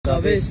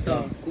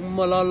vesta.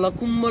 Kummalala,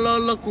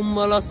 kummalala,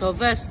 kummala sa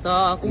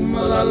vesta.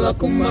 Kummalala,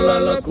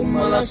 kummalala,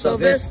 kummala sa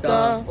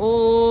vesta.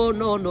 Oh,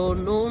 no, no,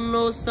 no,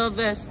 no sa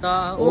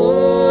vesta.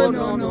 Oh,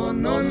 no, no,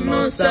 no,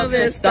 no sa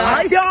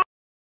vesta.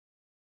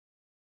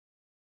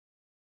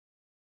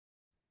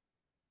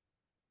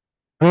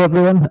 Hello,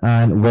 everyone,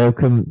 and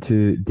welcome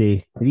to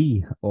day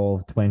 3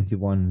 of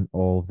 21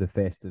 of the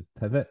Festive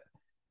Pivot.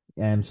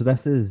 So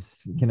this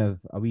is kind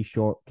of a wee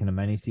short kind of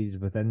mini series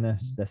within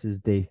this. This is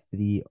day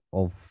 3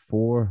 of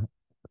 4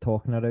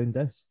 talking around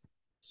this.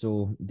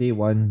 So day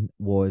 1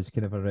 was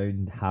kind of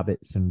around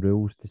habits and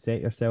rules to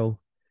set yourself.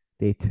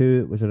 Day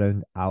 2 was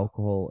around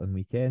alcohol and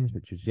weekends,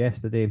 which was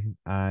yesterday,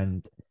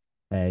 and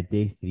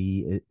day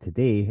 3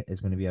 today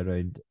is going to be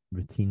around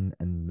routine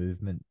and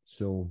movement.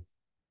 So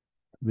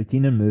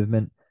routine and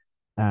movement.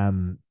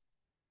 Um,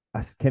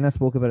 I kind of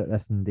spoke about it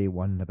this in day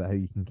 1 about how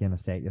you can kind of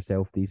set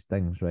yourself these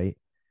things, right?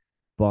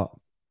 But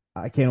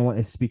I kind of want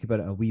to speak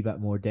about it a wee bit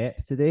more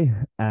depth today,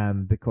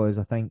 because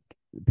I think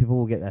people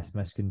will get this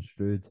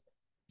misconstrued.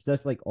 It's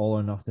this like all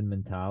or nothing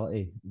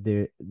mentality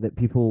that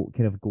people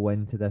kind of go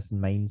into this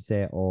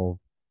mindset of,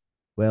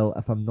 well,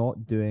 if I'm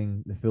not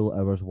doing the full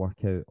hours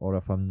workout or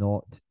if I'm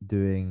not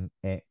doing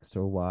X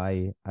or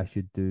Y, I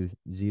should do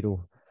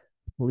zero.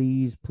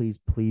 Please, please,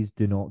 please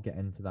do not get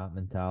into that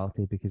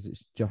mentality because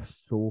it's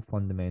just so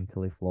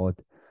fundamentally flawed.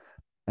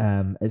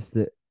 It's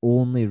the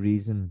only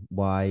reason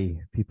why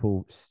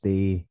people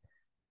stay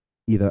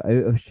either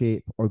out of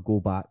shape or go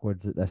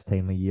backwards at this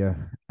time of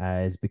year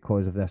is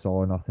because of this all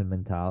or nothing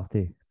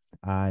mentality.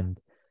 And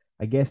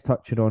I guess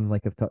touching on,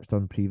 like I've touched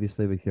on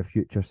previously with your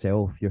future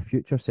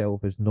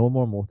self is no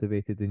more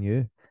motivated than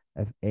you.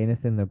 If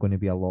anything, they're going to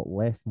be a lot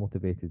less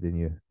motivated than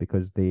you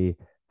because they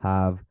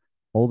have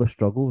all the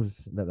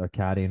struggles that they're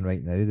carrying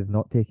right now. They've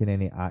not taken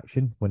any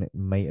action when it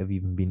might have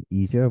even been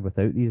easier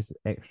without these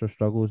extra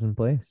struggles in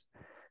place.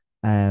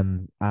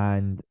 And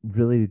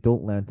really they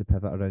don't learn to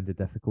pivot around the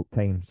difficult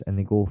times, and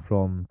they go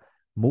from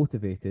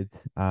motivated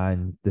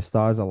and the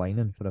stars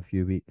aligning for a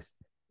few weeks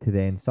to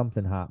then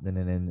something happening,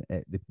 and then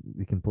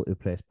they completely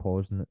press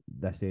pause in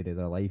this area of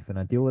their life. And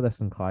I deal with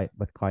this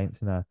with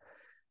clients on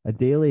a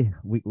daily,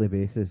 weekly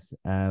basis,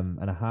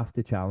 and I have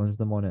to challenge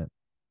them on it.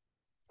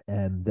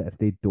 That if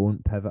they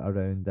don't pivot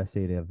around this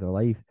area of their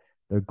life,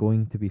 they're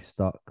going to be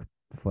stuck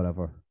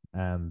forever.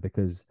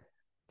 Because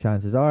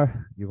chances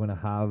are you're going to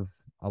have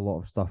a lot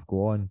of stuff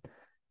go on.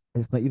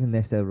 It's not even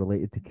necessarily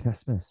related to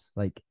Christmas.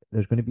 Like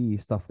there's going to be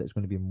stuff that's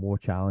going to be more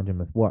challenging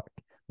with work,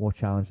 more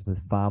challenging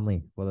with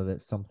family, whether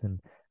that's something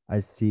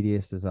as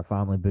serious as a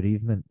family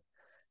bereavement.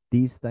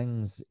 These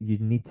things you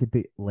need to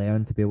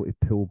learn to be able to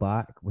pull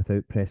back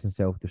without pressing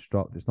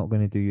self-destruct. It's not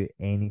going to do you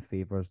any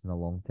favors in the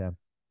long term.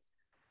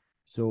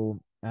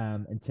 So,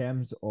 in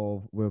terms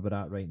of where we're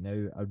at right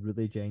now, I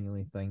really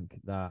genuinely think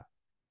that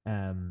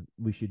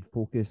we should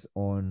focus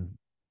on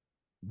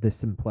the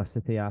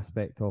simplicity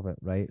aspect of it,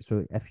 right?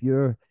 So if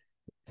you're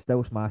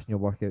still smashing your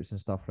workouts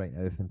and stuff right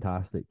now,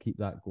 fantastic, keep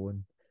that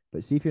going.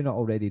 But see if you're not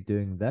already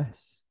doing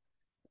this,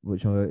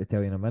 which I'm about to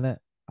tell you in a minute,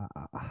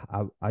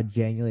 I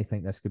genuinely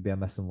think this could be a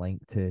missing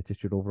link to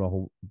just your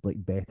overall like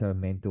better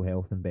mental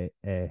health and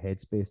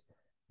headspace.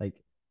 Like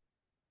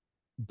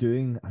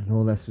doing, I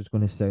know this is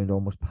going to sound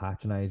almost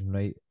patronizing,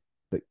 right?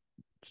 But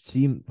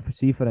see,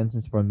 for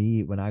instance, for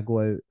me, when I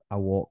go out, I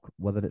walk,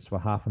 whether it's for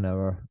half an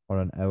hour or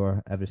an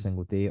hour every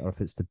single day, or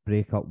if it's to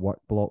break up work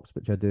blocks,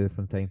 which I do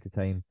from time to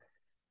time,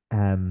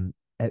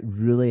 it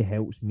really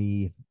helps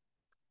me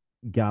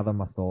gather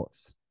my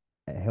thoughts.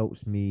 It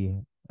helps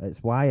me.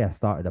 It's why I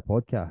started a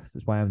podcast.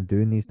 It's why I'm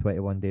doing these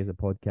 21 days of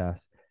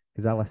podcasts,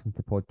 because I listen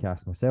to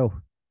podcasts myself.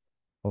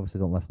 Obviously,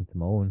 don't listen to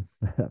my own.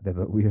 That'd be a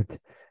bit weird.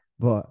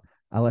 But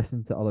I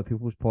listen to other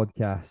people's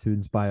podcasts who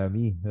inspire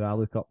me, who I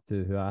look up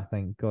to, who I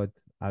think, God,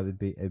 I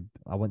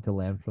want to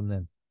learn from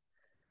them.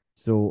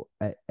 So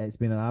it's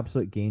been an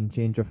absolute game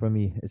changer for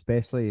me,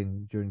 especially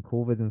during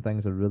COVID and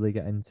things. I really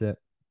get into it.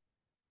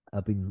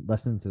 I've been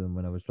listening to them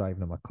when I was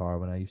driving in my car,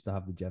 when I used to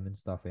have the gym and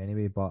stuff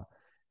anyway. But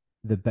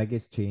the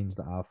biggest change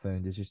that I've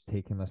found is just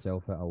taking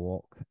myself out a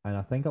walk. And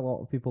I think a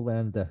lot of people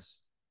learned this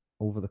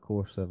over the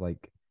course of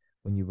like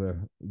when you were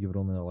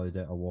only allowed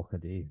out a walk a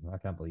day. I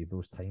can't believe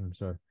those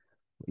times are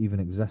even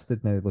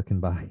existed now,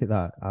 looking back at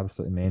that.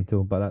 Absolutely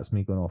mental. But that's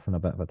me going off on a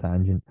bit of a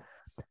tangent.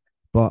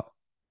 But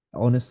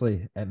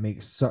honestly, it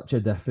makes such a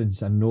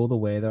difference. I know the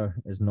weather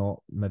is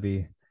not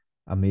maybe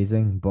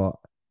amazing, but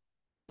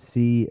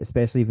see,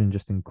 especially even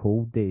just in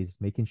cold days,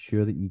 making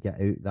sure that you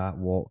get out that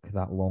walk,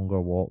 that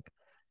longer walk,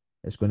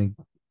 it's going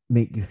to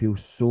make you feel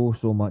so,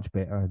 so much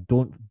better.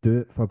 Don't do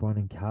it for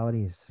burning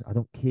calories. I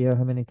don't care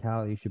how many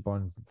calories you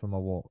burn from a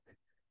walk.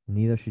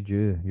 Neither should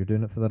you. You're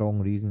doing it for the wrong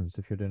reasons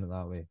if you're doing it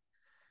that way.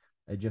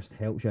 It just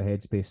helps your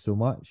headspace so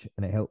much.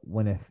 And it help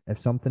when if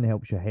something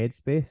helps your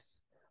headspace,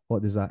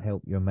 what does that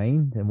help your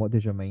mind? And what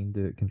does your mind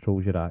do? It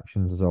controls your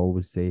actions, as I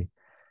always say.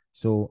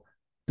 So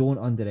don't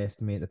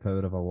underestimate the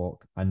power of a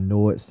walk. I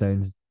know it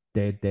sounds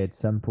dead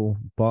simple,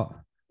 but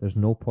there's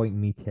no point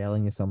in me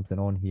telling you something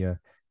on here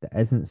that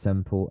isn't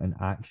simple and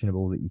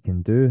actionable that you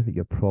can do that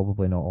you're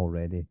probably not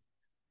already.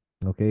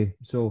 Okay,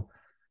 so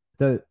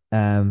other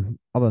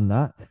than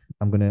that,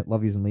 I'm gonna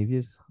love yous and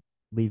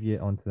leave you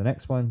on to the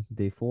next one.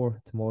 Day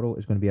 4 tomorrow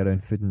is going to be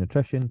around food and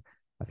nutrition.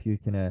 A few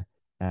kind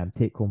of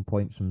take home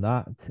points from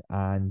that.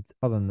 And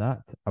other than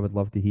that, I would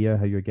love to hear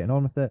how you're getting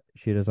on with it.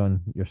 Share us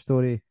on your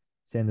story,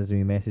 send us a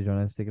wee message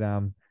on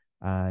Instagram.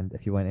 And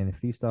if you want any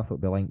free stuff, it'll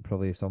be linked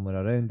probably somewhere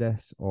around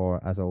this.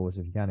 Or as always,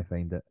 if you can't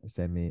find it,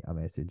 send me a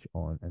message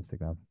on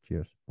Instagram.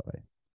 Cheers. Bye bye.